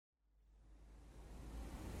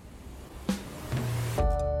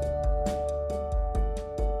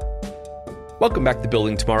Welcome back to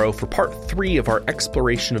Building Tomorrow for part 3 of our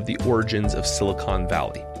exploration of the origins of Silicon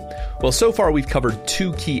Valley. Well, so far we've covered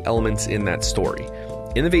 2 key elements in that story.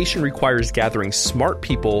 Innovation requires gathering smart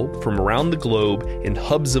people from around the globe in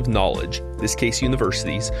hubs of knowledge, in this case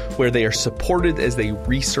universities, where they are supported as they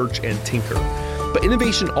research and tinker. But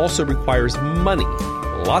innovation also requires money,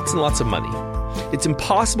 lots and lots of money. It's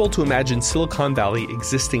impossible to imagine Silicon Valley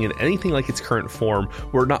existing in anything like its current form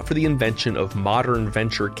were it not for the invention of modern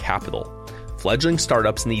venture capital. Fledgling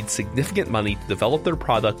startups need significant money to develop their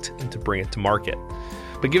product and to bring it to market.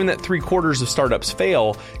 But given that 3/4 of startups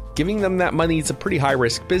fail, giving them that money is a pretty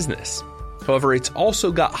high-risk business. However, it's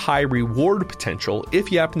also got high reward potential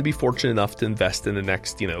if you happen to be fortunate enough to invest in the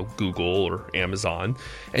next, Google or Amazon,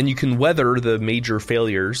 and you can weather the major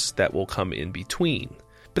failures that will come in between.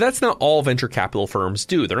 But that's not all venture capital firms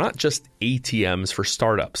do. They're not just ATMs for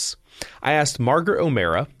startups. I asked Margaret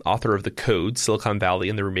O'Meara, author of The Code, Silicon Valley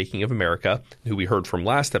and the Remaking of America, who we heard from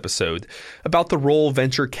last episode, about the role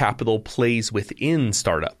venture capital plays within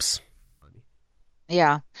startups.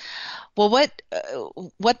 Yeah. Well,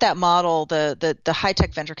 what that model, the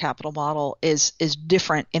high-tech venture capital model is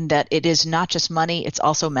different in that it is not just money, it's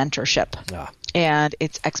also mentorship. And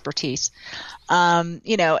it's expertise.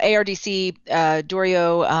 ARDC,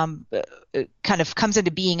 Dorio kind of comes into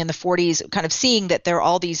being in the 40s, kind of seeing that there are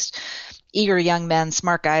all these eager young men,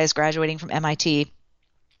 smart guys graduating from MIT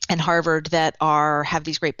and Harvard that have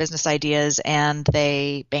these great business ideas, and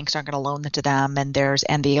banks aren't going to loan them to them, and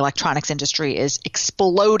the electronics industry is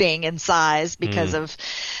exploding in size because of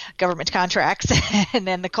government contracts and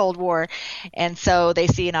then the Cold War, and so they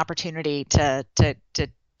see an opportunity to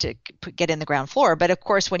get in the ground floor. But of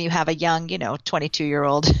course, when you have a young,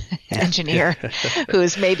 22-year-old engineer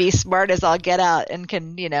who's maybe smart as all get out and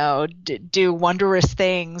can, do wondrous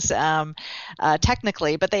things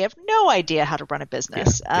technically, but they have no idea how to run a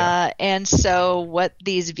business. And so what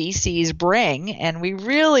these VCs bring, and we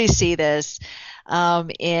really see this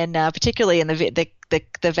particularly in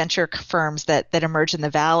the venture firms that emerge in the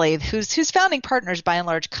Valley, whose founding partners by and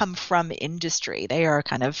large come from industry. They are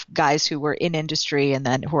kind of guys who were in industry and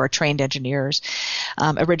then who are trained engineers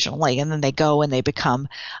originally, and then they go and they become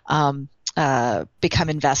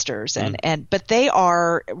investors, but they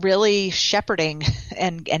are really shepherding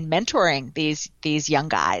and mentoring these young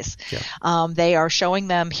guys. They are showing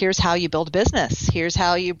them, here's how you build a business, here's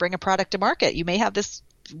how you bring a product to market. You may have this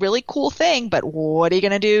really cool thing, but what are you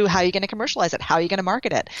going to do? How are you going to commercialize it? How are you going to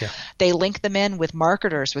market it? They link them in with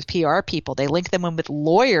marketers, with PR people. They link them in with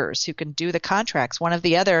lawyers who can do the contracts. One of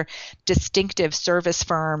the other distinctive service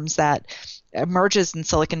firms that emerges in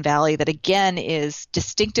Silicon Valley that again is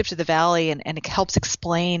distinctive to the Valley and it helps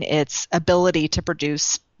explain its ability to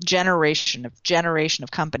produce generation of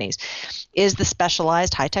companies is the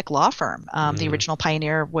specialized high-tech law firm. The original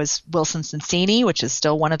pioneer was Wilson Sonsini, which is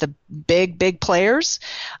still one of the big players,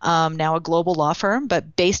 now a global law firm,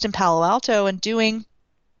 but based in Palo Alto and doing,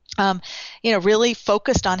 really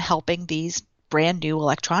focused on helping these brand new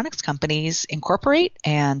electronics companies incorporate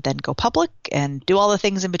and then go public and do all the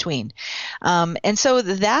things in between. And so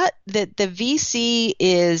that the VC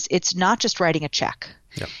it's not just writing a check.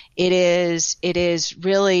 It is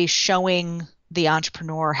really showing the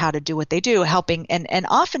entrepreneur how to do what they do, helping. And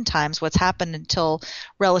oftentimes what's happened until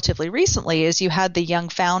relatively recently is you had the young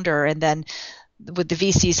founder, and then with the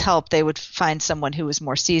VC's help, they would find someone who was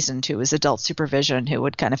more seasoned, who was adult supervision, who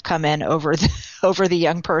would kind of come in over the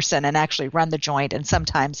young person and actually run the joint. And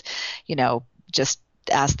sometimes, just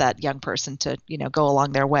ask that young person to, go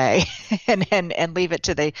along their way and leave it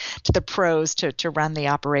to the pros to run the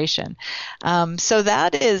operation. So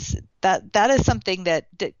that is something that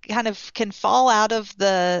kind of can fall out of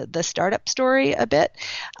the startup story a bit,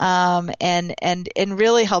 and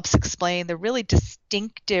really helps explain the really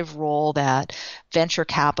distinctive role that venture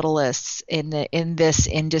capitalists in this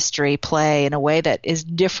industry play in a way that is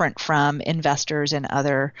different from investors in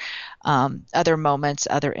other moments,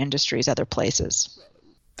 other industries, other places.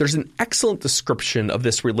 There's an excellent description of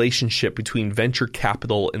this relationship between venture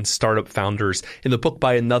capital and startup founders in the book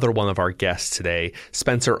by another one of our guests today,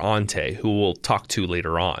 Spencer Ante, who we'll talk to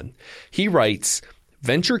later on. He writes,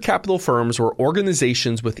 venture capital firms were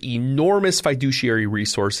organizations with enormous fiduciary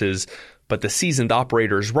resources, but the seasoned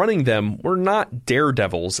operators running them were not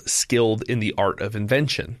daredevils skilled in the art of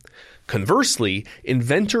invention. Conversely,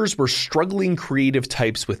 inventors were struggling creative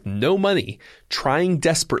types with no money, trying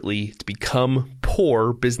desperately to become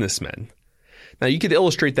poor businessmen. Now, you could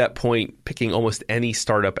illustrate that point picking almost any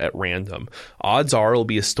startup at random. Odds are it'll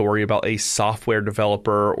be a story about a software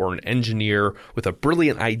developer or an engineer with a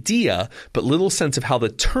brilliant idea, but little sense of how to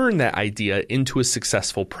turn that idea into a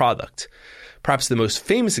successful product. Perhaps the most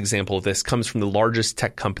famous example of this comes from the largest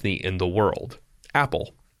tech company in the world,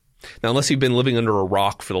 Apple. Now, unless you've been living under a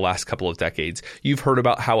rock for the last couple of decades, you've heard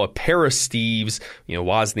about how a pair of Steves,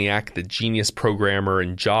 Wozniak, the genius programmer,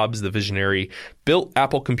 and Jobs, the visionary, built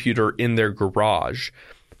Apple Computer in their garage.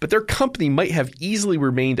 But their company might have easily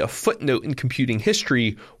remained a footnote in computing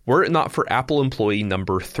history were it not for Apple employee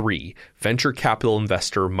number 3, venture capital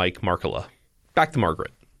investor Mike Markkula. Back to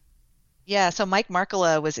Margaret. Yeah, so Mike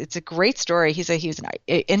Markkula it's a great story. He was an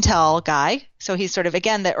Intel guy. So he's sort of,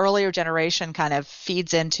 again, the earlier generation kind of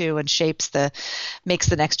feeds into and makes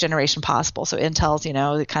the next generation possible. So Intel's,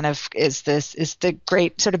 it kind of is the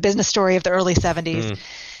great sort of business story of the early 70s.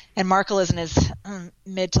 And Markkula's in his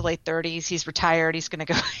mid to late 30s. He's retired. He's going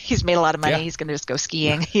to go, he's made a lot of money. Yeah. He's going to just go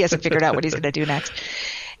skiing. He hasn't figured out what he's going to do next.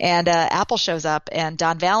 And Apple shows up, and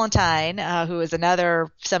Don Valentine, who is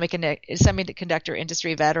another semiconductor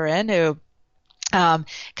industry veteran who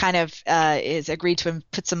is agreed to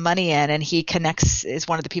put some money in, and he is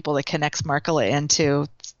one of the people that connects Markkula into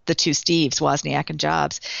the two Steves, Wozniak and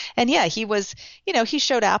Jobs. And yeah, he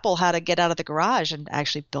showed Apple how to get out of the garage and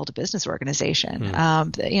actually build a business organization.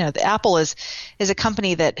 The Apple is a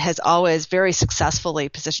company that has always very successfully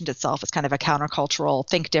positioned itself as kind of a countercultural,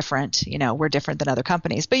 think different, we're different than other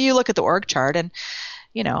companies. But you look at the org chart and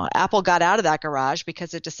Apple got out of that garage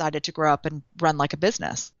because it decided to grow up and run like a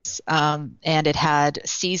business. And it had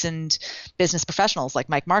seasoned business professionals like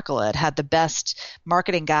Mike Markkula. It had the best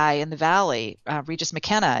marketing guy in the Valley, Regis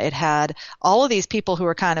McKenna. It had all of these people who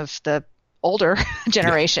were kind of the older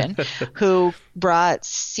generation who brought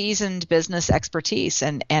seasoned business expertise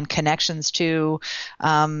and connections to,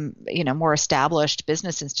 more established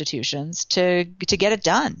business institutions to get it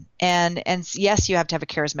done. And yes, you have to have a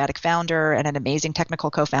charismatic founder and an amazing technical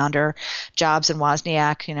co-founder. Jobs and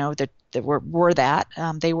Wozniak, that were that.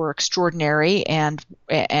 They were extraordinary, and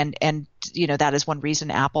that is one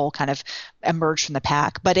reason Apple kind of emerged from the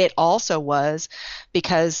pack. But it also was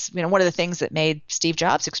because one of the things that made Steve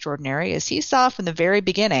Jobs extraordinary is he saw from the very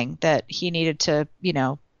beginning that he needed to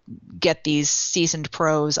get these seasoned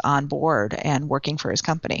pros on board and working for his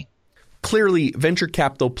company. Clearly, venture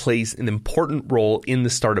capital plays an important role in the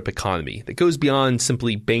startup economy that goes beyond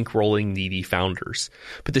simply bankrolling needy founders.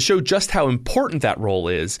 But to show just how important that role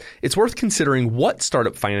is, it's worth considering what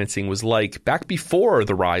startup financing was like back before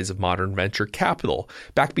the rise of modern venture capital,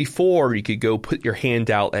 back before you could go put your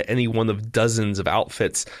hand out at any one of dozens of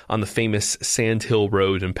outfits on the famous Sand Hill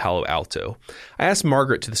Road in Palo Alto. I asked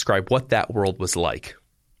Margaret to describe what that world was like.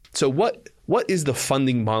 So what is the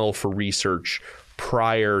funding model for research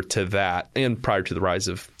prior to that and prior to the rise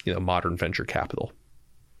of modern venture capital?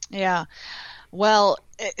 Yeah. Well,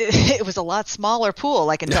 it was a lot smaller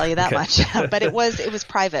pool, I can tell you that much. But it was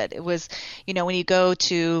private. It was, when you go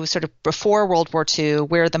to sort of before World War II,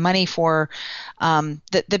 where the money for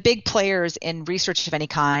the big players in research of any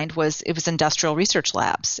kind was industrial research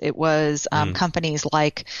labs. It was companies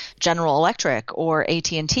like General Electric or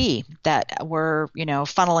AT&T that were,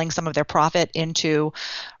 funneling some of their profit into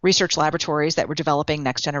research laboratories that were developing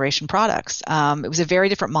next generation products. It was a very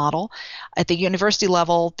different model. At the university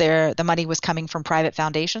level, the money was coming from private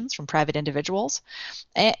foundations, from private individuals.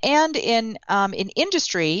 And in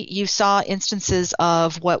industry, you saw instances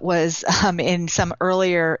of what was in some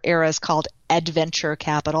earlier eras called adventure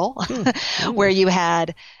capital, where you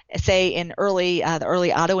had, say, in the early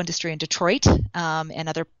auto industry in Detroit and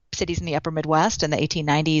other cities in the upper Midwest in the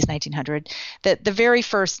 1890s, 1900, the very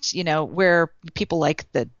first, where people like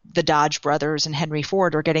the Dodge brothers and Henry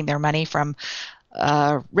Ford are getting their money from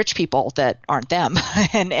rich people that aren't them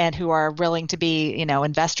and who are willing to be,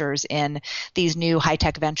 investors in these new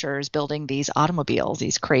high-tech ventures, building these automobiles,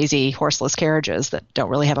 these crazy horseless carriages that don't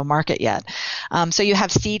really have a market yet. So you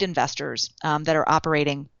have seed investors that are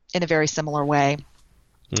operating in a very similar way.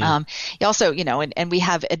 You also, and we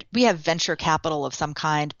have venture capital of some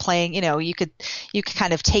kind playing, you could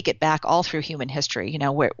kind of take it back all through human history,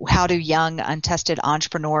 how do young, untested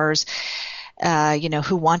entrepreneurs,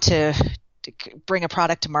 who want to bring a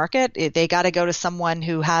product to market, they got to go to someone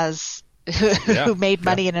who made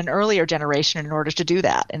money in an earlier generation in order to do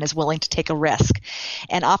that and is willing to take a risk.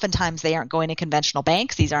 And oftentimes they aren't going to conventional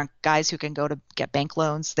banks. These aren't guys who can go to get bank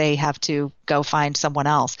loans. They have to go find someone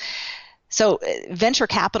else. So venture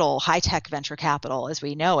capital, high-tech venture capital, as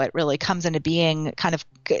we know it, really comes into being kind of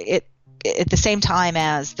at the same time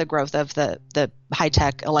as the growth of the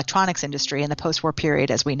high-tech electronics industry in the post-war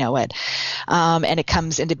period as we know it. And it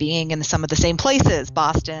comes into being in some of the same places,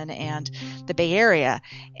 Boston and the Bay Area.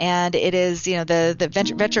 And it is,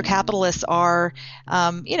 the venture capitalists are,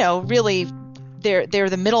 really they're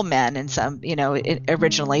the middlemen in some,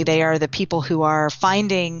 originally they are the people who are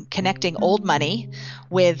connecting old money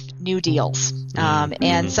with new deals.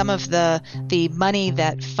 And some of the money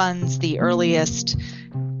that funds the earliest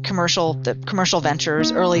commercial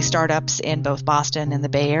ventures, early startups in both Boston and the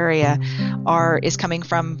Bay Area is coming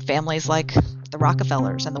from families like the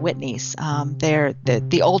Rockefellers and the Whitneys. They're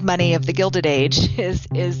the old money of the Gilded Age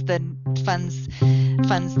funds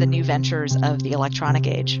the new ventures of the electronic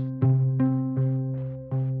age.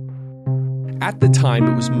 At the time,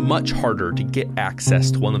 it was much harder to get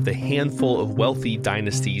access to one of the handful of wealthy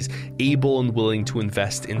dynasties able and willing to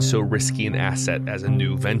invest in so risky an asset as a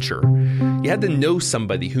new venture. You had to know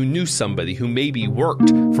somebody who knew somebody who maybe worked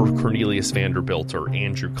for Cornelius Vanderbilt or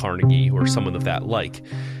Andrew Carnegie or someone of that like.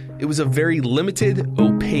 It was a very limited,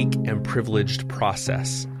 opaque, and privileged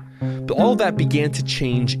process. But all that began to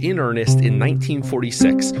change in earnest in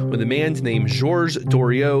 1946 when a man named Georges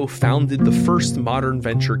Doriot founded the first modern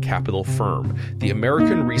venture capital firm, the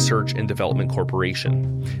American Research and Development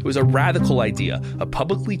Corporation. It was a radical idea, a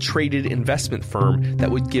publicly traded investment firm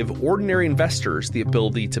that would give ordinary investors the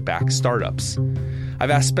ability to back startups. I've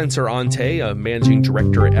asked Spencer Ante, a managing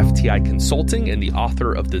director at FTI Consulting and the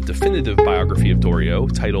author of the definitive biography of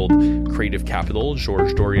Doriot, titled Creative Capital,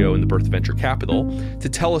 Georges Doriot and the Birth of Venture Capital, to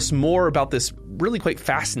tell us more about this really quite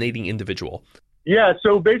fascinating individual. Yeah,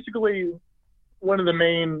 so basically, one of the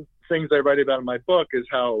main things I write about in my book is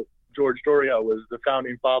how Georges Doriot was the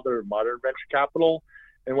founding father of modern venture capital.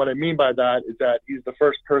 And what I mean by that is that he's the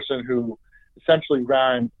first person who essentially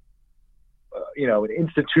ran an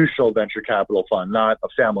institutional venture capital fund, not a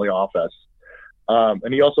family office.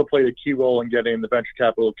 And he also played a key role in getting the venture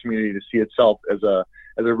capital community to see itself as a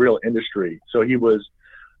real industry. So he was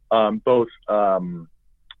both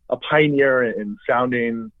a pioneer in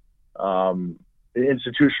founding an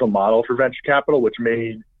institutional model for venture capital, which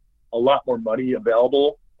made a lot more money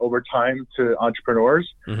available over time to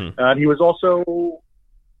entrepreneurs. Mm-hmm. And he was also,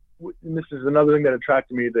 and this is another thing that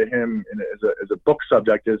attracted me to him as a book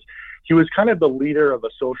subject, is he was kind of the leader of a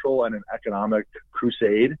social and an economic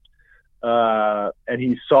crusade. And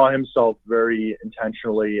he saw himself very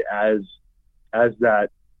intentionally as that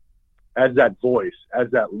voice,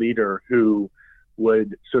 as that leader who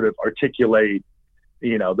would sort of articulate,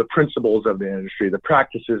 the principles of the industry, the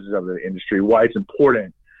practices of the industry, why it's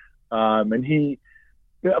important. And he,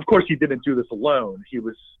 of course, he didn't do this alone. He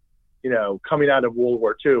was, coming out of World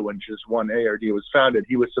War II, when just one ARD was founded,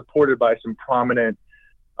 he was supported by some prominent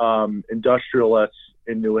industrialists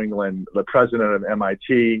in New England. The president of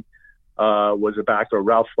MIT was a backer.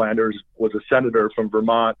 Ralph Flanders was a senator from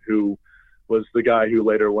Vermont who was the guy who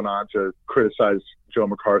later went on to criticize Joe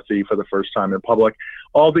McCarthy for the first time in public.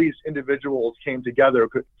 All these individuals came together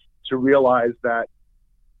to realize that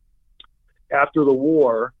after the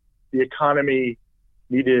war, the economy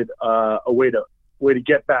needed a way to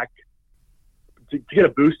get back, to get a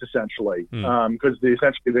boost, essentially, because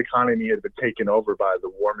essentially the economy had been taken over by the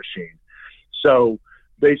war machine. So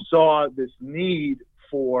they saw this need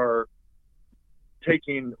for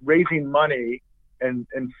raising money and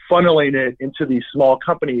funneling it into these small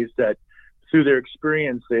companies that, through their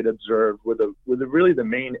experience, they'd observed were really the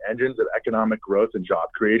main engines of economic growth and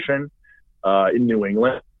job creation in New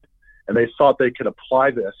England. And they thought they could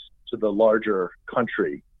apply this to the larger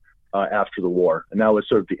country after the war. And that was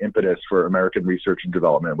sort of the impetus for American Research and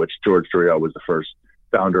Development, which Georges Doriot was the first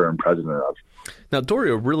founder and president of. Now,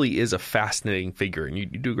 Doriot really is a fascinating figure, and you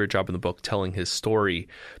do a great job in the book telling his story.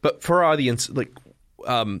 But for our audience,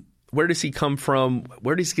 where does he come from?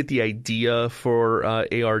 Where does he get the idea for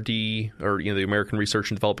ARD, or the American Research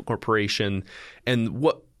and Development Corporation? And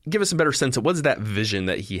give us a better sense of what's that vision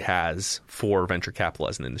that he has for venture capital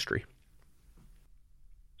as an industry?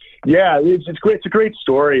 Yeah, it's great. It's a great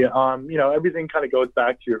story. Everything kind of goes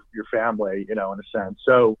back to your family, in a sense.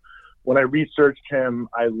 So when I researched him,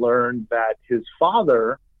 I learned that his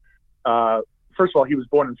father, first of all, he was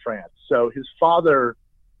born in France. So his father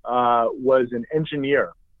was an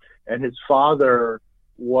engineer, and his father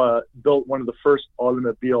built one of the first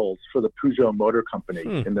automobiles for the Peugeot Motor Company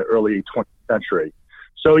in the early 20th century.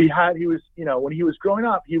 So he was, when he was growing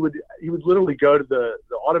up, he would literally go to the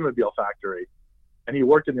automobile factory, and he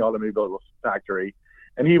worked in the automobile factory,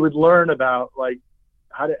 and he would learn about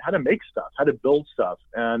how to make stuff, how to build stuff.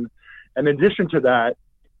 And in addition to that,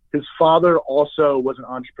 his father also was an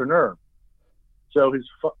entrepreneur. So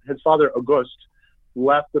his father, Auguste,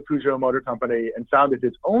 left the Peugeot Motor Company and founded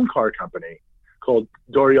his own car company called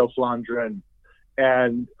Doriot Flandrin.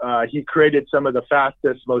 And he created some of the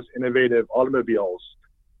fastest, most innovative automobiles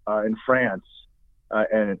in France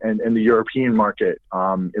and in the European market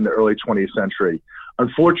in the early 20th century.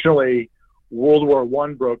 Unfortunately, World War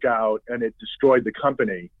I broke out and it destroyed the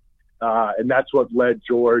company. And that's what led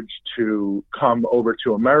George to come over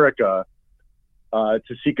to America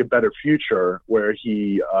to seek a better future, where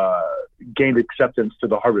he gained acceptance to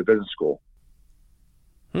the Harvard Business School.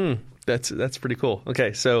 That's pretty cool.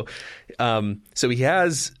 Okay, so he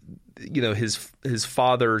has, his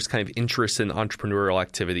father's kind of interest in entrepreneurial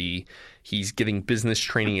activity. He's getting business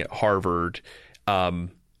training at Harvard. And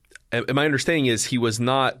my understanding is it was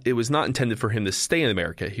not intended for him to stay in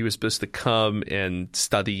America. He was supposed to come and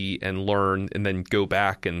study and learn and then go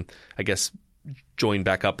back and, I guess, join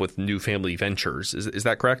back up with new family ventures. Is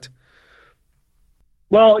that correct?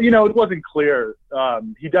 Well, it wasn't clear.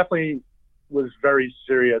 He definitely was very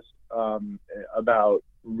serious about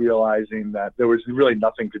realizing that there was really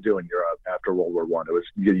nothing to do in Europe after World War I. It was,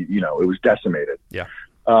 it was decimated. Yeah.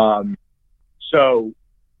 So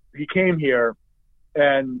he came here,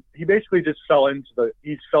 and he basically just fell into the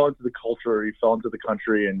culture. He fell into the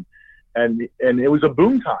country, and it was a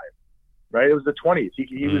boom time, right? It was the 20s.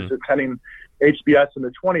 He was attending HBS in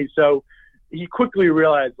the 20s. So he quickly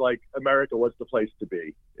realized, America was the place to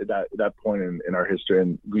be at that point in our history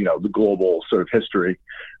and, the global sort of history.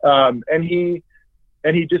 And he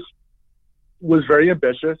just was very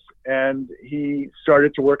ambitious, and he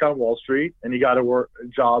started to work on Wall Street, and he got a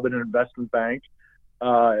job in an investment bank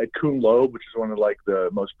at Kuhn Loeb, which is one of the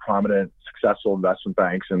most prominent, successful investment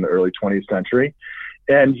banks in the early 20th century.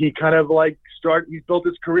 And he kind of he built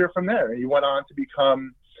his career from there. And he went on to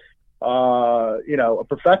become, a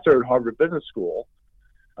professor at Harvard Business School.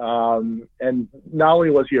 And not only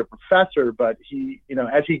was he a professor, but he,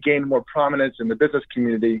 as he gained more prominence in the business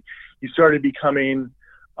community, he started becoming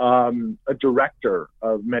a director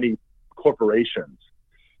of many corporations.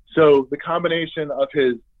 So the combination of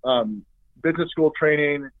his business school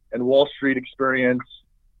training and Wall Street experience,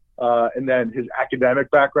 and then his academic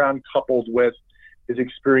background coupled with his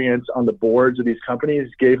experience on the boards of these companies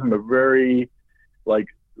gave him a very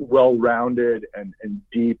well-rounded and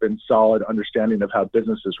deep and solid understanding of how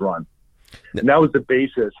businesses run. And that was the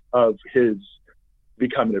basis of his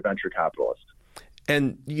becoming a venture capitalist.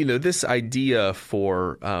 And, this idea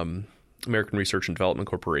for American Research and Development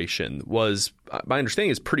Corporation was, my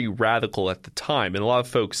understanding, is pretty radical at the time. And a lot of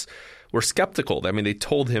folks were skeptical. I mean, they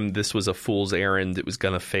told him this was a fool's errand. It was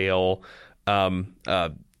going to fail.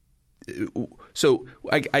 So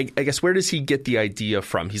I guess, where does he get the idea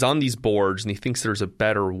from? He's on these boards and he thinks there's a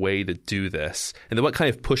better way to do this. And then what kind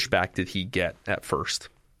of pushback did he get at first?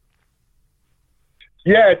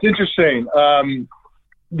 Yeah, it's interesting.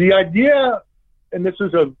 The idea, and this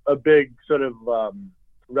is a big sort of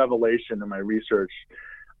revelation in my research,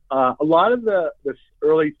 a lot of the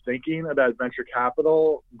early thinking about venture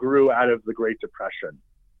capital grew out of the Great Depression.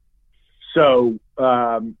 So,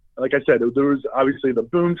 like I said, there was obviously the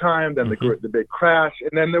boom time, then the big crash,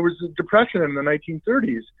 and then there was the depression in the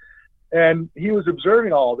 1930s. And he was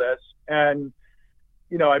observing all this. And,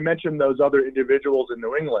 I mentioned those other individuals in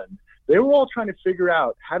New England. They were all trying to figure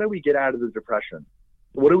out, how do we get out of the depression?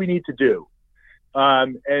 What do we need to do?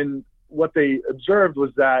 And what they observed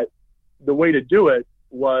was that the way to do it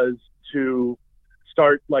was to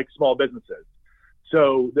start small businesses.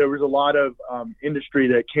 So there was a lot of industry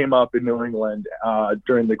that came up in New England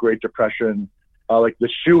during the Great Depression, like the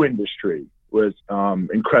shoe industry was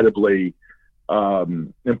incredibly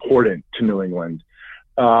important to New England.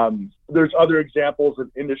 There's other examples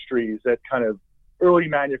of industries that kind of early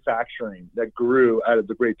manufacturing that grew out of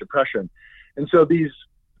the Great Depression. And so these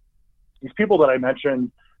people that I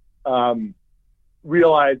mentioned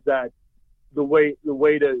realized that the way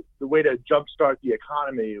to jumpstart the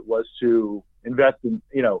economy was to invest in,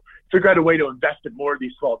 figure out a way to invest in more of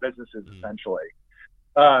these small businesses, essentially.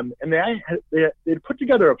 And they put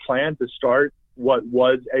together a plan to start what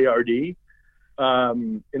was ARD in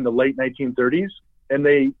the late 1930s, and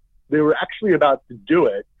they were actually about to do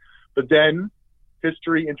it, but then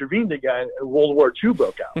history intervened again, and World War II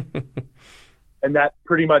broke out, and that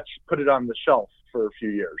pretty much put it on the shelf for a few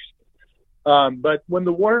years. But when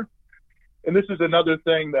the war, and this is another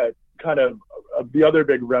thing that kind of the other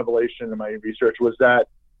big revelation in my research was that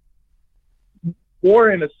war,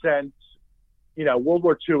 in a sense, World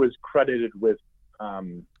War II is credited with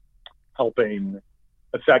helping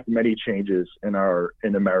affect many changes in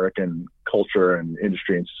American culture and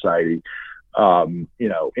industry and society.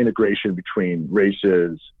 Integration between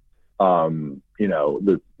races,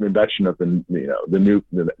 the invention of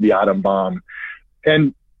the atom bomb.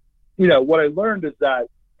 And, what I learned is that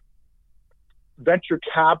venture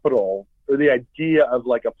capital, or the idea of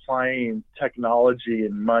like applying technology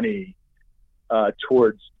and money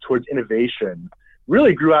towards innovation,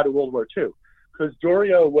 really grew out of World War II. Because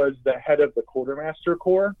Dorio was the head of the Quartermaster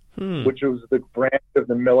Corps, which was the branch of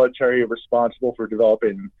the military responsible for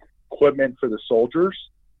developing equipment for the soldiers.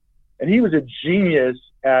 And he was a genius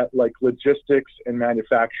at like logistics and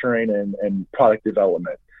manufacturing and product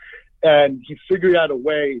development. And he figured out a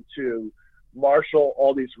way to marshal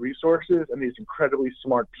all these resources and these incredibly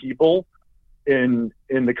smart people in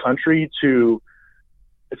the country to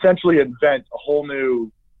essentially invent a whole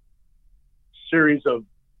new series of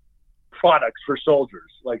products for soldiers.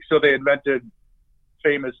 Like, so they invented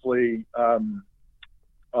famously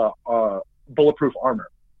bulletproof armor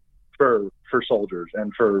for soldiers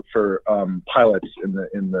and for pilots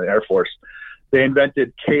in the Air Force. They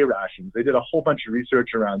invented K rations. They did a whole bunch of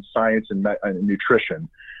research around science and nutrition.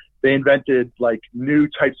 They invented like new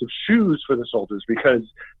types of shoes for the soldiers because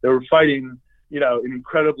they were fighting, in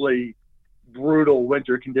incredibly brutal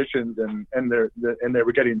winter conditions, and they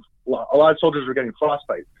were getting, a lot of soldiers were getting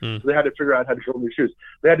frostbite. So they had to figure out how to build new shoes.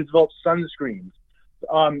 They had to develop sunscreens,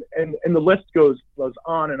 and the list goes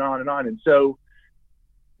on and on and on. And so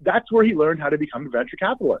that's where he learned how to become a venture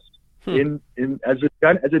capitalist. As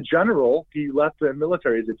a general, he left the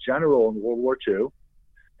military as a general in World War II,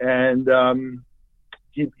 and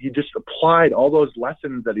he just applied all those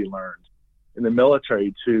lessons that he learned in the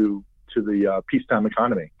military to the peacetime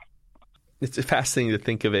economy. It's fascinating to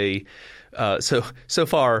think of so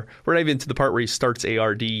far we're not even to the part where he starts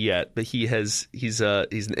ARD yet, but he's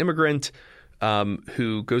an immigrant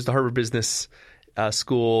who goes to Harvard Business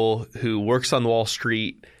School, who works on Wall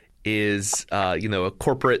Street, is a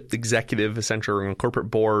corporate executive essentially on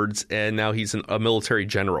corporate boards, and now he's a military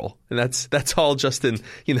general, and that's all just in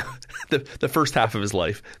the first half of his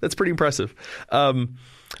life. That's pretty impressive.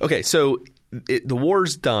 Okay, so the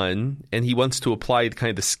war's done, and he wants to apply kind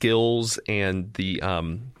of the skills and the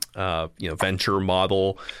venture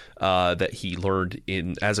model that he learned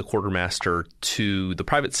as a quartermaster to the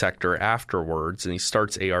private sector afterwards, and he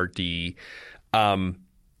starts ARD.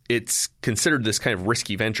 It's considered this kind of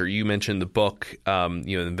risky venture. You mentioned the book, the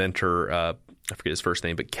inventor, I forget his first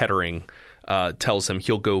name, but Kettering tells him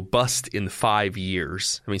he'll go bust in 5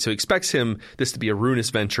 years. I mean, so he expects this to be a ruinous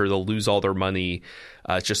venture. They'll lose all their money.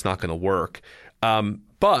 It's just not going to work.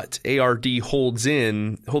 But ARD holds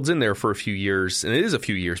in there for a few years, and it is a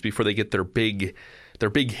few years before they get their big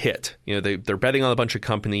hit. They're betting on a bunch of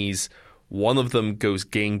companies. One of them goes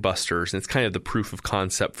gangbusters, and it's kind of the proof of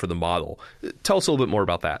concept for the model. Tell us a little bit more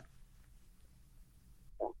about that.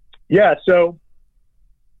 Yeah, so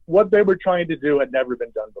what they were trying to do had never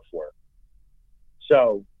been done before.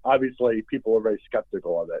 So obviously people were very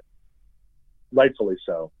skeptical of it, rightfully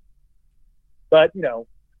so. But, he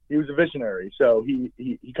was a visionary, so he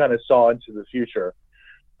kind of saw into the future.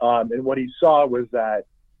 And what he saw was that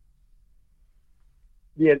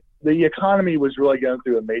the economy was really going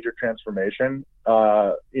through a major transformation,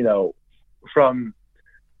 from,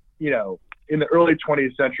 in the early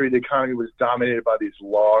 20th century, the economy was dominated by these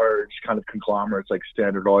large kind of conglomerates like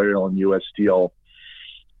Standard Oil and U.S. Steel.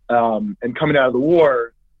 And coming out of the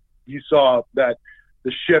war, you saw that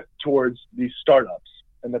the shift towards these startups,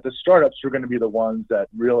 and that the startups were going to be the ones that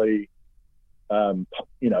really,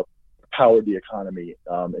 powered the economy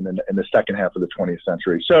in the second half of the 20th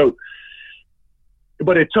century. So,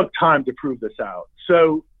 but it took time to prove this out.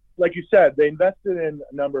 So, like you said, they invested in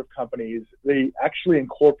a number of companies. They actually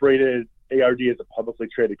incorporated ARD as a publicly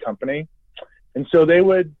traded company. And so they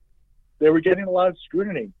were getting a lot of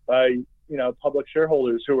scrutiny by, public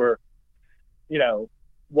shareholders who were,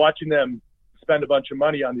 watching them spend a bunch of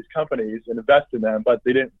money on these companies and invest in them, but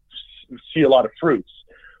they didn't see a lot of fruits.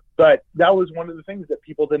 But that was one of the things that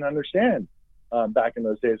people didn't understand back in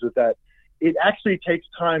those days, was that it actually takes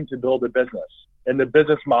time to build a business, and the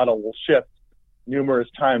business model will shift numerous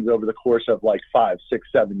times over the course of like 5, 6,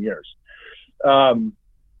 7 years. And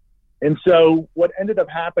so what ended up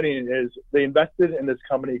happening is they invested in this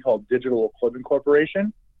company called Digital Equipment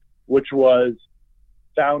Corporation, which was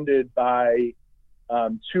founded by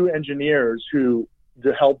two engineers who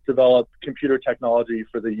helped develop computer technology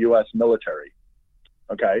for the U.S. military.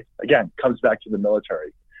 Okay, again, comes back to the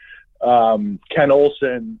military. Ken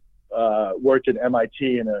Olsen worked at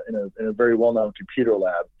MIT in a very well-known computer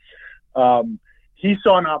lab. He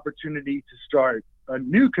saw an opportunity to start a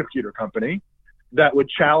new computer company that would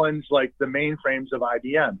challenge like the mainframes of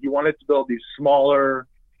IBM. He wanted to build these smaller,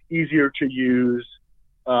 easier to use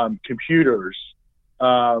computers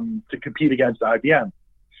to compete against IBM.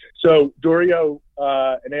 So Dorio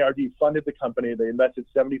and ARD funded the company. They invested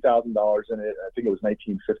 $70,000 in it. I think it was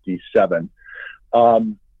 1957.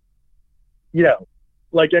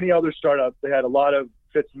 Like any other startup, they had a lot of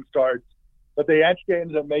fits and starts, but they actually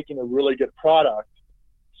ended up making a really good product,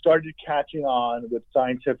 started catching on with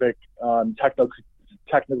scientific,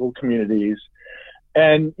 technical communities.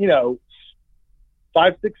 And,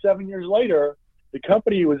 5, 6, 7 years later, the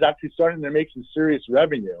company was actually starting to make some serious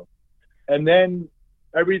revenue. And then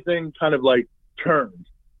everything kind of like turned.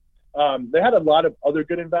 They had a lot of other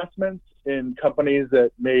good investments in companies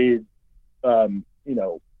that made,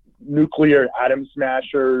 nuclear atom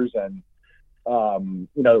smashers, and,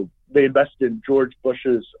 they invested in George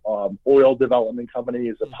Bush's oil development company,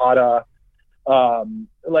 Zapata,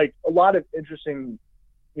 like a lot of interesting,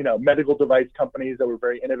 medical device companies that were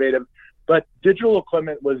very innovative. But Digital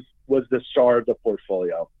Equipment was the star of the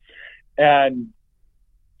portfolio. And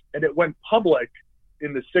it went public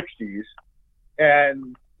in the 60s,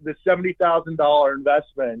 and the $70,000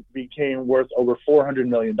 investment became worth over $400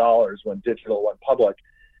 million when Digital went public.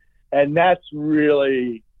 And that's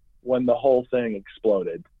really when the whole thing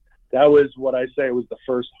exploded. That was what I say was the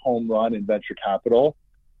first home run in venture capital.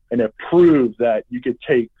 And it proved that you could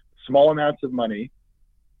take small amounts of money,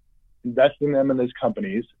 invest in them in these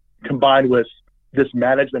companies, combined with this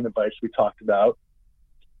management advice we talked about.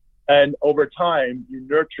 And over time, you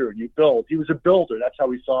nurture, you build. He was a builder. That's how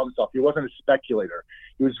he saw himself. He wasn't a speculator.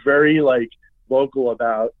 He was very vocal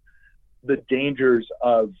about the dangers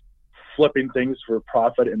of flipping things for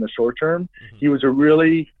profit in the short term. Mm-hmm. He was a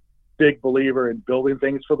really big believer in building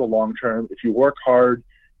things for the long term. If you work hard,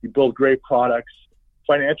 you build great products,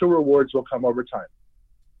 financial rewards will come over time.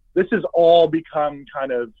 This has all become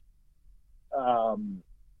kind of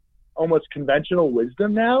almost conventional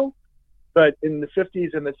wisdom now. But in the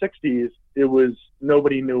 50s and the 60s, it was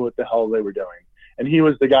nobody knew what the hell they were doing. And he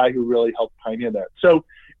was the guy who really helped pioneer that. So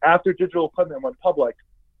after Digital Equipment went public,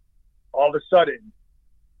 all of a sudden,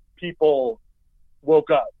 people woke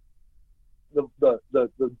up.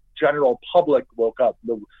 The general public woke up.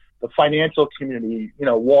 The financial community,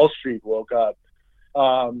 Wall Street woke up.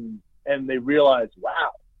 And they realized,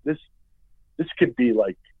 wow, this could be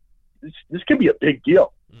this could be a big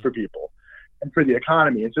deal for people and for the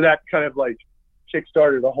economy. And so that kind of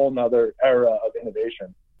kickstarted a whole nother era of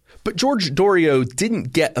innovation. But George Dorio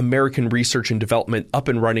didn't get American research and development up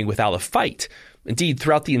and running without a fight. Indeed,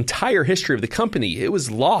 throughout the entire history of the company, it was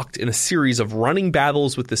locked in a series of running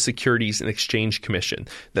battles with the Securities and Exchange Commission.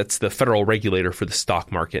 That's the federal regulator for the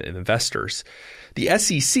stock market and investors. The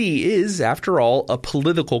SEC is, after all, a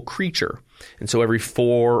political creature. And so every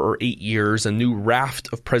 4 or 8 years, a new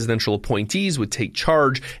raft of presidential appointees would take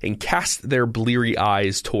charge and cast their bleary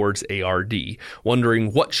eyes towards ARD,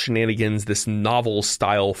 wondering what shenanigans this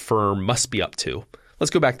novel-style firm must be up to. Let's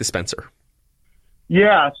go back to Spencer.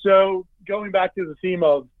 Yeah, so going back to the theme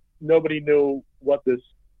of nobody knew what this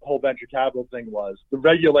whole venture capital thing was, the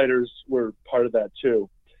regulators were part of that too.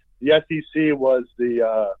 The SEC was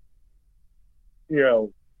a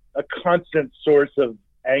constant source of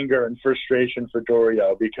anger and frustration for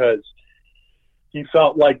Dorio because he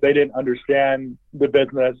felt like they didn't understand the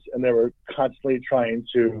business and they were constantly trying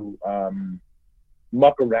to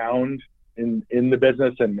muck around in the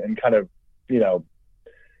business and kind of,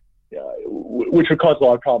 which would cause a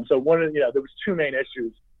lot of problems. So there was two main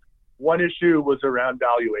issues. One issue was around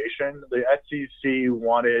valuation. The SEC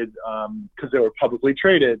wanted, because they were publicly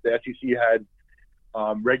traded, the SEC had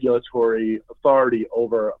regulatory authority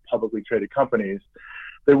over publicly traded companies.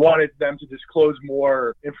 They wanted them to disclose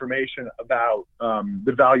more information about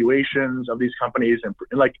the valuations of these companies and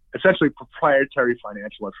essentially proprietary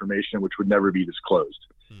financial information, which would never be disclosed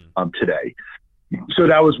today. So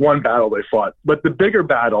that was one battle they fought. But the bigger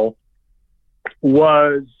battle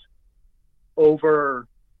was over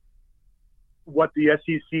what the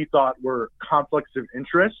SEC thought were conflicts of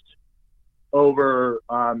interest over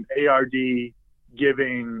ARD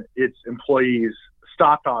giving its employees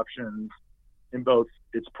stock options in both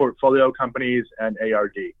its portfolio companies and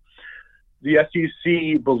ARD. The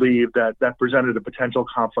SEC believed that presented a potential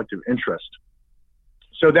conflict of interest.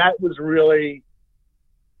 So that was really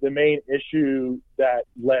the main issue that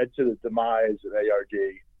led to the demise of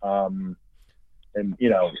ARD. And,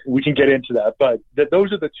 we can get into that, but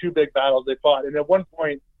those are the two big battles they fought. And at one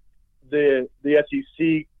point, the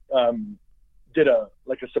SEC did a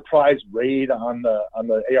surprise raid on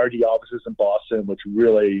the ARD offices in Boston, which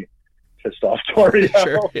really pissed off Dorio,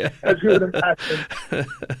 sure, yeah. as you would imagine.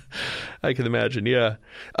 I can imagine, yeah.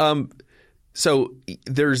 So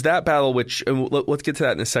there's that battle, which let's get to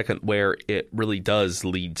that in a second, where it really does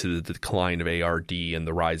lead to the decline of ARD and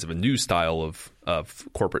the rise of a new style of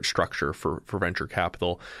corporate structure for venture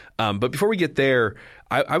capital. But before we get there,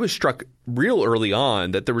 I was struck real early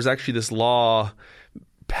on that there was actually this law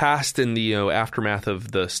passed in the aftermath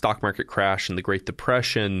of the stock market crash and the Great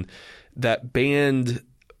Depression that banned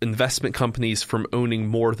investment companies from owning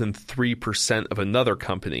more than 3% of another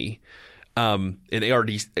company. And ARD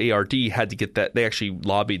had to get that. They actually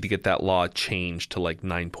lobbied to get that law changed to like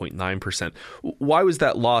 9.9%. Why was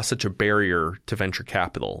that law such a barrier to venture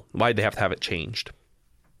capital? Why did they have to have it changed?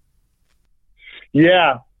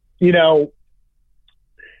 Yeah.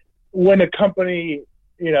 When a company,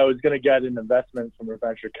 is going to get an investment from a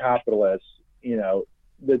venture capitalist,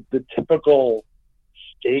 the typical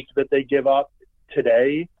stake that they give up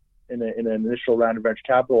today in an initial round of venture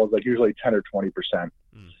capital is like usually 10 or 20%.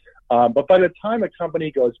 But by the time a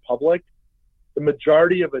company goes public, the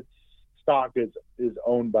majority of its stock is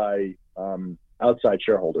owned by outside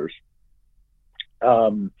shareholders.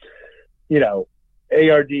 ARD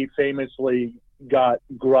famously got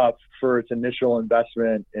gruff for its initial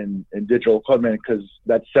investment in digital equipment because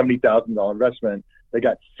that $70,000 investment, they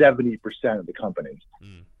got 70% of the company.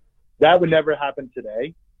 That would never happen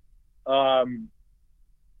today. A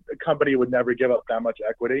company would never give up that much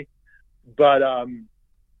equity. But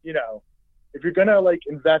if you're going to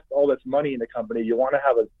invest all this money in a company, you want to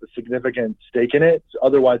have a significant stake in it.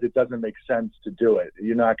 Otherwise, it doesn't make sense to do it.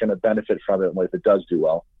 You're not going to benefit from it if it does do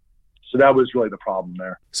well. So that was really the problem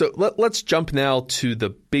there. So let's jump now to the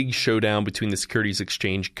big showdown between the Securities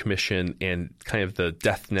Exchange Commission and kind of the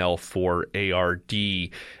death knell for ARD.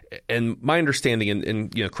 And my understanding,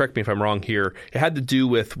 and correct me if I'm wrong here, it had to do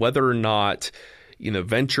with whether or not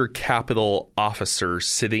venture capital officers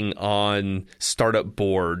sitting on startup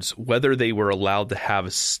boards, whether they were allowed to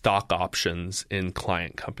have stock options in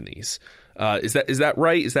client companies. Is that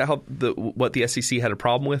right? Is that what the SEC had a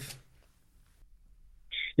problem with?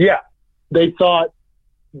 Yeah, they thought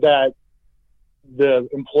that the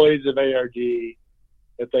employees of ARD,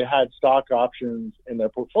 if they had stock options in their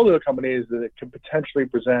portfolio companies, that it could potentially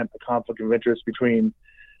present a conflict of interest between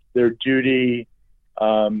their duty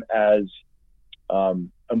as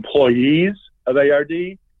employees of ARD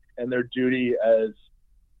and their duty as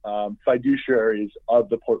fiduciaries of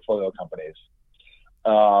the portfolio companies.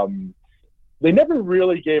 They never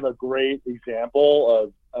really gave a great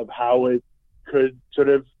example of how it could sort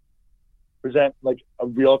of present a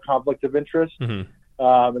real conflict of interest. And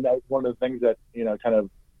that was one of the things that, kind of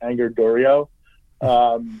angered Dorio.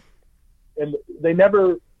 And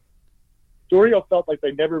Dorio felt like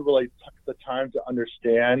they never really took the time to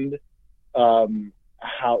understand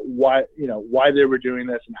why they were doing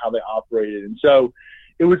this and how they operated. And so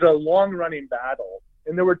it was a long running battle.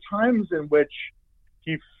 And there were times in which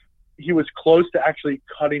he was close to actually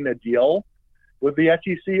cutting a deal with the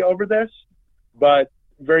SEC over this, but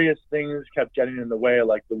various things kept getting in the way. There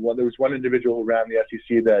was one individual who ran the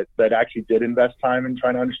SEC that actually did invest time in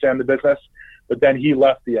trying to understand the business, but then he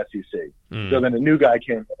left the SEC. So then a new guy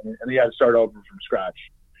came in and he had to start over from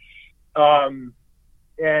scratch.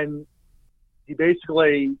 And he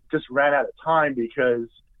basically just ran out of time because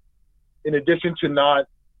in addition to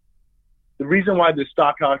the reason why the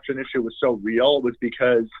stock option issue was so real was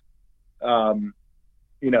because,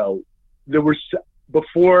 there were,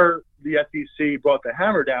 before the SEC brought the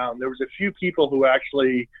hammer down, there was a few people who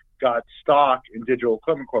actually got stock in Digital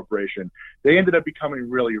Equipment Corporation. They ended up becoming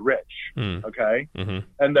really rich. Okay.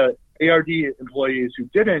 And the ARD employees who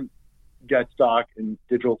didn't get stock in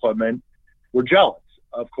Digital Equipment were jealous,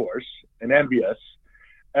 of course, and envious.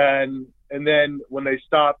 And then when they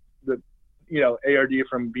stopped ARD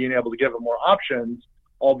from being able to give them more options,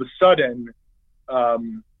 all of a sudden,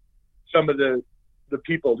 some of the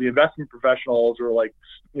people, the investment professionals were like,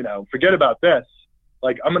 forget about this.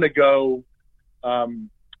 I'm going to go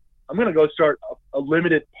start a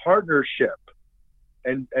limited partnership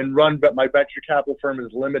and run my venture capital firm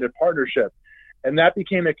as a limited partnership. And that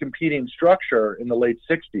became a competing structure in the late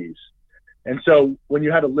 60s. And so when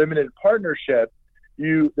you had a limited partnership,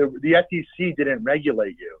 the SEC didn't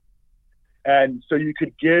regulate you. And so you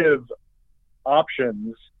could give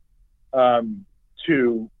options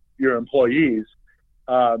to your employees,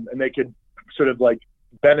 and they could sort of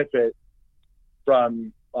benefit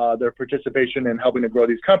from their participation in helping to grow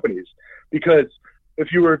these companies. Because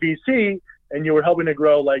if you were a VC and you were helping to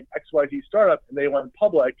grow XYZ startup and they went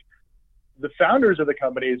public, the founders of the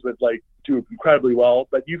companies would do incredibly well,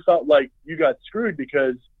 but you felt like you got screwed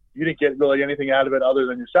because you didn't get really anything out of it other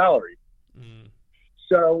than your salary.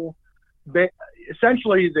 So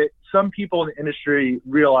essentially that some people in the industry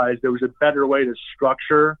realized there was a better way to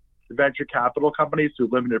structure the venture capital companies through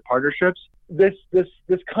limited partnerships.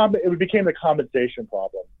 It became a compensation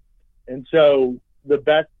problem. And so the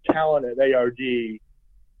best talent at ARD,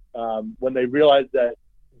 when they realized that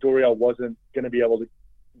D'Oréal wasn't going to be able to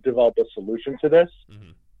develop a solution to this,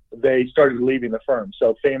 they started leaving the firm.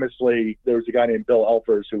 So famously, there was a guy named Bill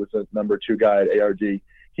Elfers, who was the number 2 guy at ARD.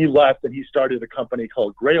 He left and he started a company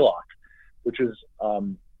called Greylock, which is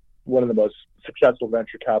one of the most successful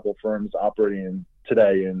venture capital firms operating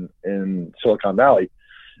today in Silicon Valley.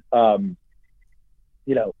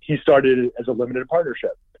 He started it as a limited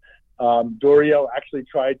partnership. D'Oréal actually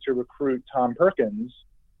tried to recruit Tom Perkins,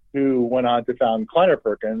 who went on to found Kleiner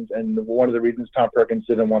Perkins. And one of the reasons Tom Perkins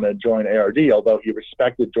didn't want to join ARD, although he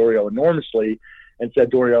respected D'Oréal enormously and said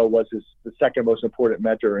D'Oréal was the second most important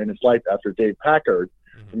mentor in his life after Dave Packard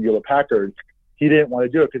from Hewlett Packard, he didn't want to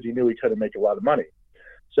do it because he knew he couldn't make a lot of money.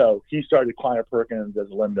 So he started Kleiner Perkins as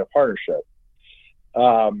a limited partnership.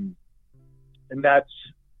 And that's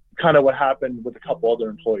kind of what happened with a couple other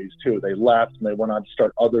employees too. They left and they went on to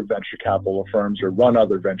start other venture capital firms or run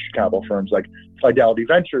other venture capital firms. Like Fidelity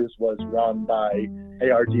Ventures was run by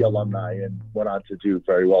ARD alumni and went on to do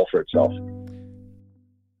very well for itself.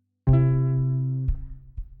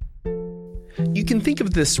 You can think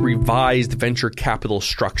of this revised venture capital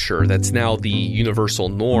structure that's now the universal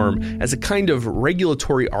norm as a kind of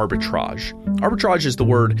regulatory arbitrage. Arbitrage is the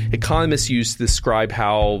word economists use to describe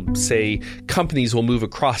how, say, companies will move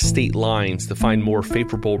across state lines to find more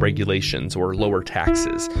favorable regulations or lower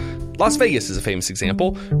taxes. Las Vegas is a famous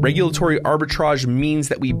example. Regulatory arbitrage means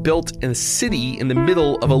that we built a city in the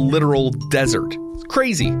middle of a literal desert.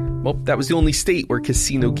 Crazy. Well, that was the only state where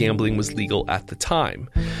casino gambling was legal at the time.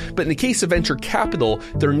 But in the case of venture capital,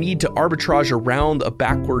 their need to arbitrage around a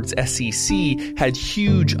backwards SEC had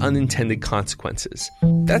huge unintended consequences.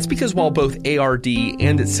 That's because while both ARD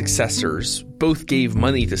and its successors both gave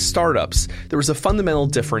money to startups, there was a fundamental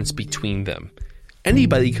difference between them.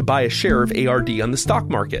 Anybody could buy a share of ARD on the stock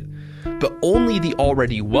market, but only the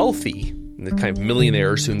already wealthy, the kind of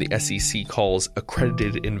millionaires whom the SEC calls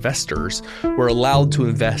accredited investors, were allowed to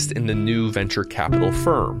invest in the new venture capital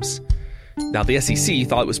firms. Now, the SEC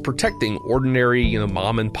thought it was protecting ordinary,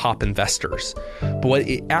 mom and pop investors. But what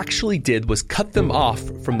it actually did was cut them off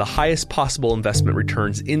from the highest possible investment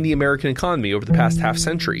returns in the American economy over the past half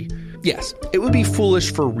century. Yes, it would be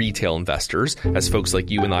foolish for retail investors, as folks like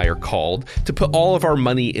you and I are called, to put all of our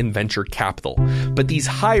money in venture capital. But these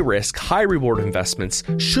high-risk, high-reward investments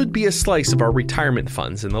should be a slice of our retirement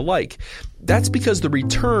funds and the like. That's because the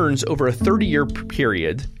returns over a 30-year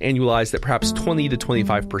period, annualized at perhaps 20 to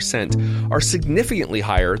 25%, are significantly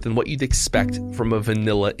higher than what you'd expect from a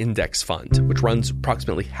vanilla index fund, which runs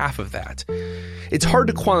approximately half of that. It's hard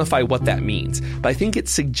to quantify what that means, but I think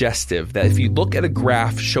it's suggestive that if you look at a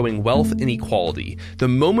graph showing wealth inequality, the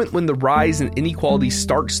moment when the rise in inequality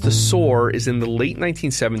starts to soar is in the late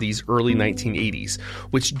 1970s, early 1980s,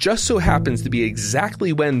 which just so happens to be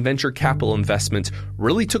exactly when venture capital investment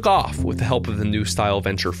really took off with the help of the new style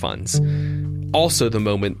venture funds. Also the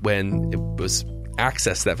moment when it was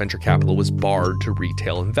access to that venture capital was barred to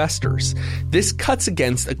retail investors. This cuts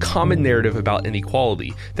against a common narrative about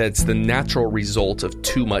inequality, that it's the natural result of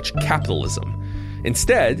too much capitalism.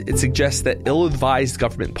 Instead, it suggests that ill-advised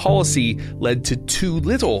government policy led to too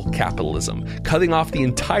little capitalism, cutting off the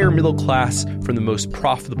entire middle class from the most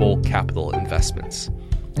profitable capital investments.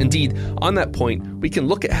 Indeed, on that point, we can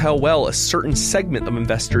look at how well a certain segment of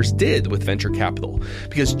investors did with venture capital,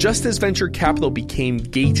 because just as venture capital became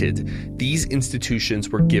gated, these institutions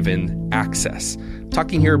were given access. I'm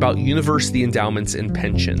talking here about university endowments and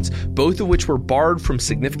pensions, both of which were barred from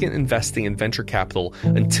significant investing in venture capital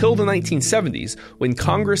until the 1970s, when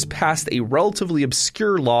Congress passed a relatively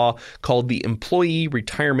obscure law called the Employee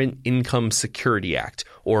Retirement Income Security Act,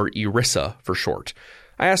 or ERISA for short.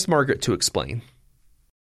 I asked Margaret to explain.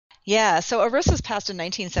 Yeah, so ERISA was passed in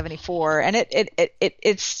 1974, and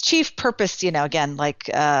its chief purpose, again, like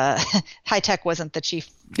high tech wasn't the chief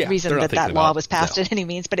reason that law was passed in any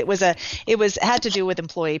means, but it had to do with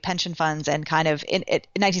employee pension funds, and kind of in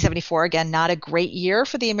 1974, again, not a great year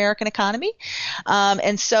for the American economy,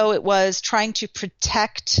 and so it was trying to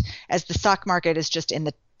protect, as the stock market is just in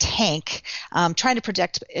the tank, trying to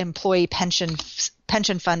protect employee pension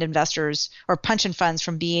fund investors or pension funds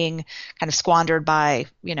from being kind of squandered by,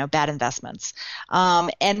 bad investments.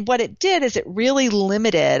 And what it did is it really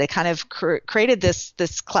limited, it kind of created this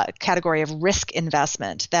category of risk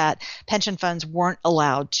investment that pension funds weren't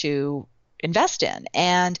allowed to invest in.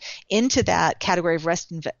 And into that category of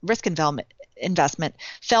risk investment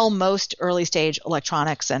fell most early stage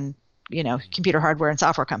electronics and computer hardware and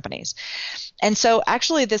software companies. And so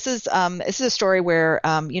actually this is a story where,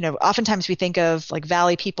 oftentimes we think of like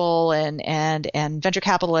Valley people and venture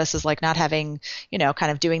capitalists as like not having,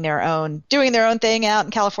 kind of doing their own thing out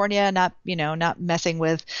in California, not messing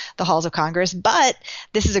with the halls of Congress. But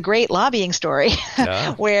this is a great lobbying story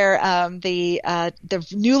where the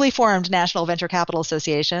newly formed National Venture Capital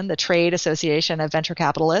Association, the Trade Association of Venture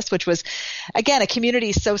Capitalists, which was, again, a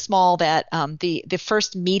community so small that the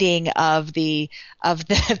first meeting of the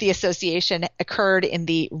association occurred in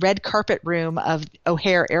the red carpet room of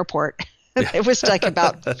O'Hare Airport. It was like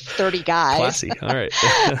about 30 guys. Classy. All right.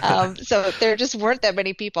 So there just weren't that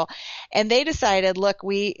many people. And they decided, look,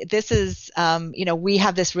 we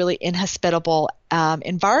have this really inhospitable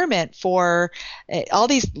environment for all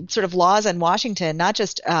these sort of laws in Washington, not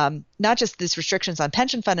just these restrictions on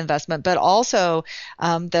pension fund investment, but also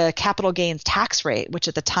the capital gains tax rate, which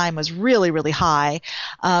at the time was really, really high,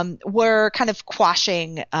 were kind of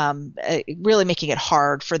quashing, really making it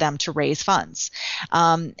hard for them to raise funds.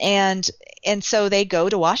 And so they go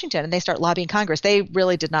to Washington and they start lobbying Congress. They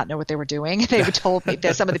really did not know what they were doing. They told me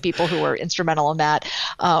that some of the people who were instrumental in that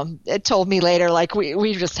told me later, like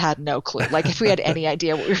we just had no clue. Like if we had any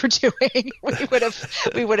idea what we were doing,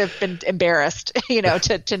 we would have been embarrassed.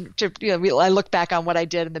 I look back on what I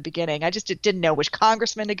did in the beginning. I just didn't know which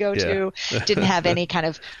congressman to go to. Didn't have any kind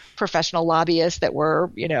of professional lobbyists that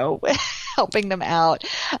were helping them out.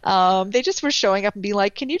 They just were showing up and being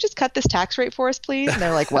like, "Can you just cut this tax rate for us, please?" And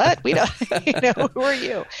they're like, "What? We don't." Who are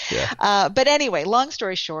you? Yeah. But anyway, long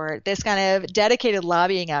story short, this kind of dedicated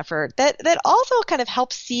lobbying effort that also kind of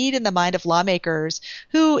helps seed in the mind of lawmakers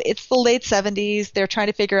who, it's the late 70s, they're trying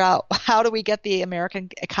to figure out how do we get the American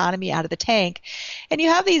economy out of the tank. And you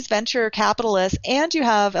have these venture capitalists and you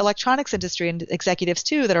have electronics industry and executives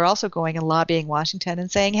too that are also going and lobbying Washington and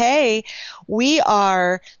saying, hey,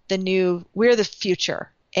 we're the future.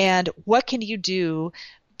 And what can you do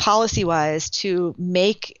policy-wise to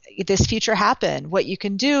make this future happen? What you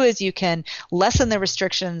can do is you can lessen the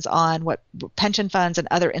restrictions on what pension funds and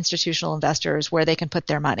other institutional investors, where they can put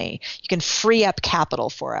their money. You can free up capital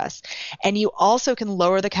for us. And you also can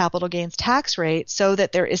lower the capital gains tax rate so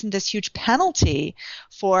that there isn't this huge penalty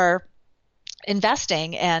for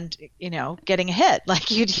investing and getting a hit.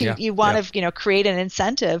 Like you want to create an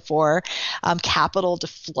incentive for capital to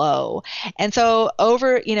flow. And so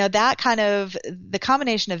over that kind of the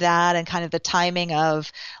combination of that and kind of the timing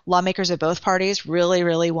of lawmakers of both parties really,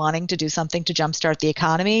 really wanting to do something to jumpstart the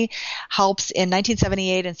economy helps in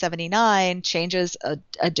 1978 and 79 changes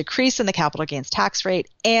a decrease in the capital gains tax rate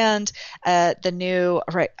and the new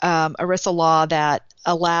ERISA law that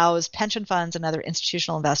allows pension funds and other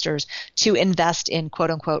institutional investors to invest in quote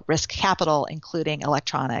unquote risk capital, including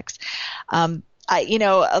electronics. A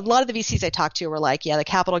lot of the VCs I talked to were like, yeah, the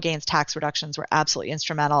capital gains tax reductions were absolutely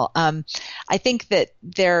instrumental. I think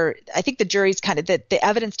the jury's kind of that the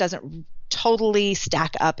evidence doesn't totally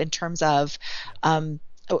stack up in terms of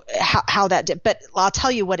how that did, but I'll tell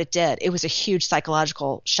you what it did. It was a huge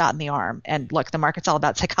psychological shot in the arm. And look, the market's all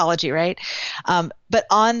about psychology, right? But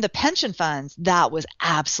on the pension funds, that was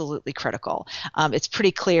absolutely critical. It's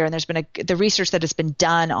pretty clear, and there's been the research that has been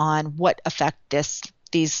done on what effect these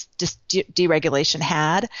deregulation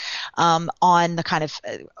had on the kind of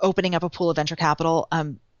opening up a pool of venture capital.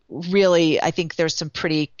 Really, I think there's some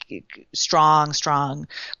pretty strong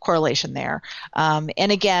correlation there.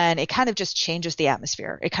 And again, it kind of just changes the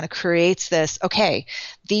atmosphere. It kind of creates this, okay,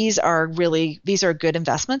 these are good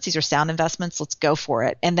investments. These are sound investments. Let's go for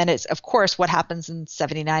it. And then it's, of course, what happens in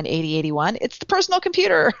 79, 80, 81. It's the personal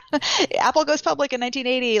computer. Apple goes public in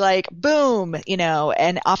 1980, like boom,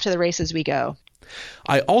 and off to the races we go.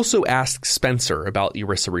 I also asked Spencer about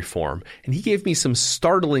ERISA reform, and he gave me some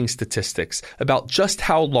startling statistics about just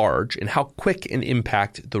how large and how quick an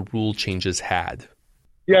impact the rule changes had.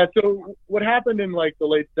 Yeah, so what happened in the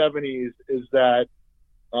late 70s is that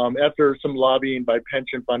after some lobbying by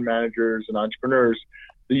pension fund managers and entrepreneurs,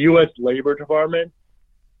 the U.S. Labor Department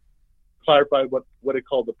clarified what it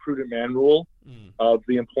called the Prudent Man Rule of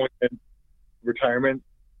the Employment Retirement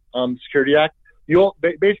Security Act.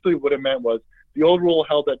 Basically what it meant was, the old rule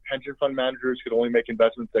held that pension fund managers could only make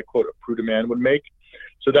investments that, quote, a prudent man would make.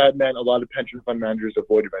 So that meant a lot of pension fund managers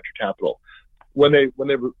avoided venture capital. When they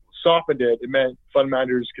softened it, it meant fund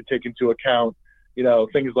managers could take into account,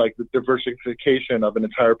 things like the diversification of an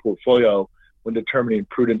entire portfolio when determining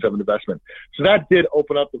prudence of an investment. So that did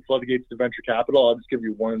open up the floodgates to venture capital. I'll just give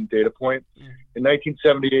you one data point. In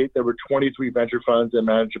 1978, there were 23 venture funds that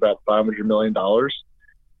managed about $500 million.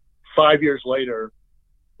 5 years later,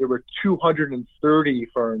 there were 230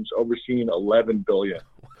 firms overseeing $11 billion.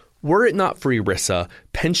 Were it not for ERISA,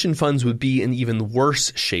 pension funds would be in even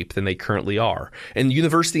worse shape than they currently are, and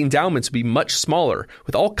university endowments would be much smaller,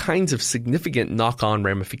 with all kinds of significant knock-on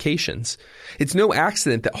ramifications. It's no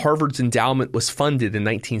accident that Harvard's endowment was funded in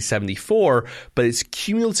 1974, but its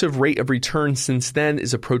cumulative rate of return since then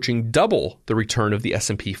is approaching double the return of the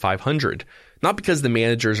S&P 500. Not because the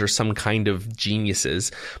managers are some kind of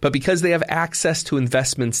geniuses, but because they have access to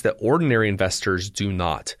investments that ordinary investors do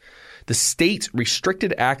not. The state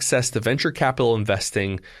restricted access to venture capital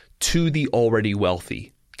investing to the already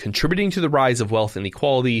wealthy, contributing to the rise of wealth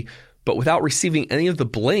inequality, but without receiving any of the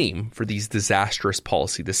blame for these disastrous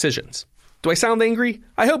policy decisions. Do I sound angry?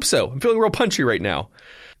 I hope so. I'm feeling real punchy right now.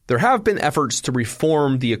 There have been efforts to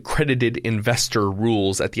reform the accredited investor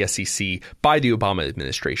rules at the SEC by the Obama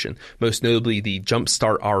administration, most notably the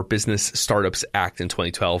Jumpstart Our Business Startups Act in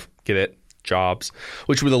 2012. Get it? Jobs,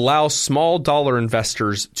 which would allow small dollar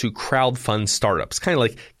investors to crowdfund startups, kind of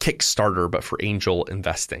like Kickstarter, but for angel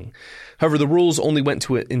investing. However, the rules only went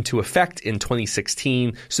into effect in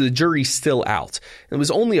 2016, so the jury's still out. And it was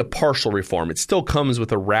only a partial reform. It still comes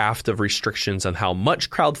with a raft of restrictions on how much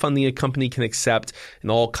crowdfunding a company can accept and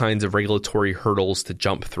all kinds of regulatory hurdles to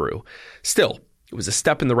jump through. Still, it was a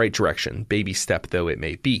step in the right direction, baby step though it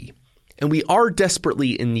may be. And we are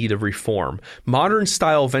desperately in need of reform.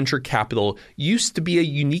 Modern-style venture capital used to be a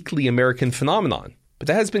uniquely American phenomenon, but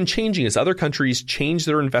that has been changing as other countries change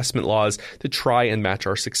their investment laws to try and match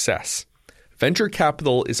our success. Venture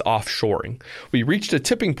capital is offshoring. We reached a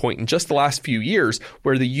tipping point in just the last few years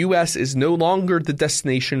where the U.S. is no longer the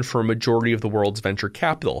destination for a majority of the world's venture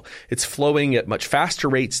capital. It's flowing at much faster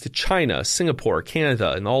rates to China, Singapore,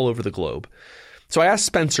 Canada, and all over the globe. So I asked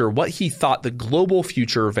Spencer what he thought the global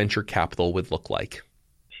future of venture capital would look like.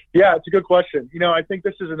 Yeah, it's a good question. I think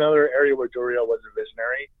this is another area where Dorio was a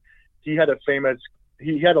visionary. He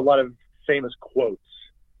had a lot of famous quotes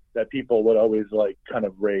that people would always kind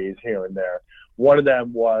of raise here and there. One of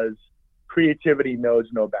them was, creativity knows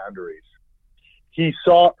no boundaries. He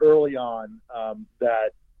saw early on that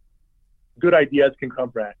good ideas can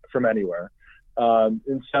come from anywhere.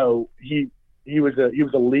 And so he was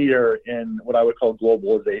a leader in what I would call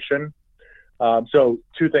globalization. So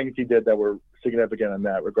two things he did that were significant in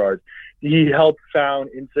that regard. He helped found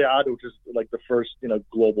INSEAD, which is like the first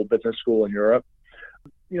global business school in Europe.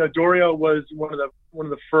 Dorio was one of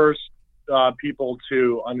the first people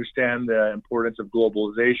to understand the importance of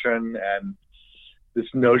globalization and this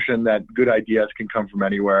notion that good ideas can come from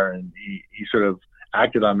anywhere, and he sort of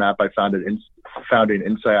acted on that by founding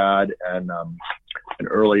INSEAD and an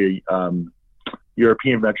early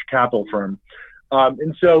European venture capital firm,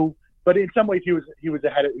 but in some ways he was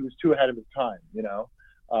too ahead of his time,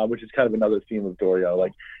 which is kind of another theme of Dorio.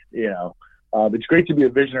 It's great to be a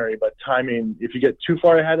visionary, but timing, if you get too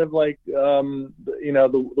far ahead of the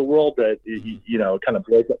world, that it kind of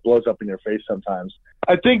blows up in your face sometimes.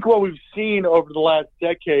 I think what we've seen over the last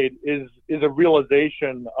decade is a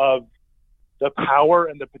realization of the power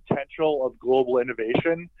and the potential of global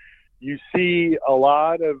innovation. You see a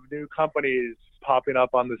lot of new companies popping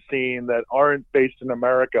up on the scene that aren't based in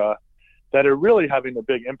America that are really having a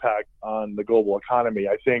big impact on the global economy.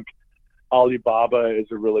 I think Alibaba is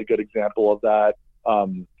a really good example of that.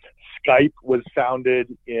 Skype was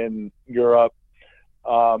founded in Europe.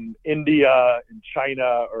 India and China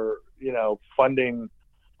are, funding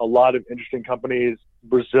a lot of interesting companies.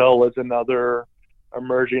 Brazil is another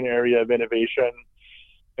emerging area of innovation.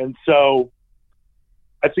 And so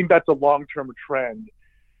I think that's a long-term trend.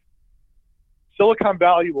 Silicon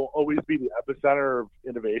Valley will always be the epicenter of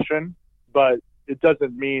innovation, but it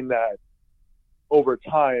doesn't mean that over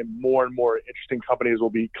time, more and more interesting companies will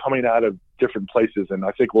be coming out of different places. And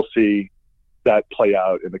I think we'll see that play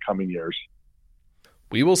out in the coming years.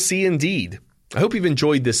 We will see indeed. I hope you've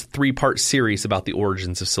enjoyed this 3-part series about the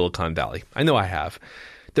origins of Silicon Valley. I know I have.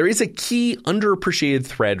 There is a key underappreciated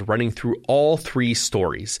thread running through all 3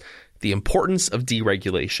 stories: the importance of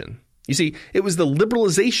deregulation. You see, it was the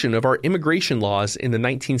liberalization of our immigration laws in the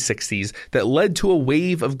 1960s that led to a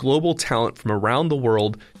wave of global talent from around the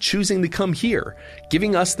world choosing to come here,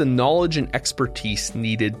 giving us the knowledge and expertise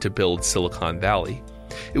needed to build Silicon Valley.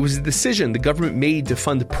 It was a decision the government made to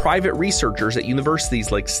fund private researchers at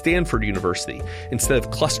universities like Stanford University, instead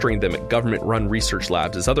of clustering them at government-run research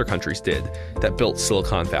labs as other countries did, that built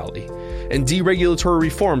Silicon Valley. And deregulatory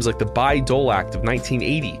reforms like the Bayh-Dole Act of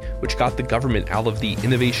 1980, which got the government out of the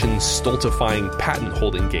innovation stultifying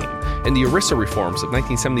patent-holding game, and the ERISA reforms of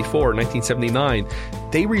 1974 and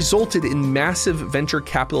 1979, they resulted in massive venture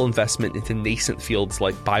capital investment into nascent fields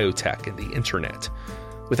like biotech and the internet.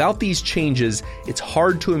 Without these changes, it's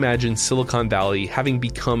hard to imagine Silicon Valley having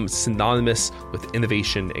become synonymous with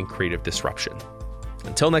innovation and creative disruption.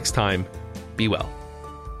 Until next time, be well.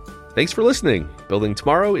 Thanks for listening. Building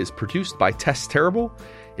Tomorrow is produced by Tess Terrible.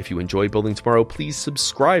 If you enjoy Building Tomorrow, please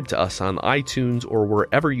subscribe to us on iTunes or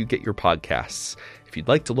wherever you get your podcasts. If you'd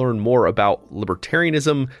like to learn more about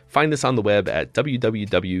libertarianism, find us on the web at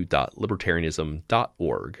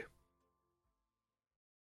www.libertarianism.org.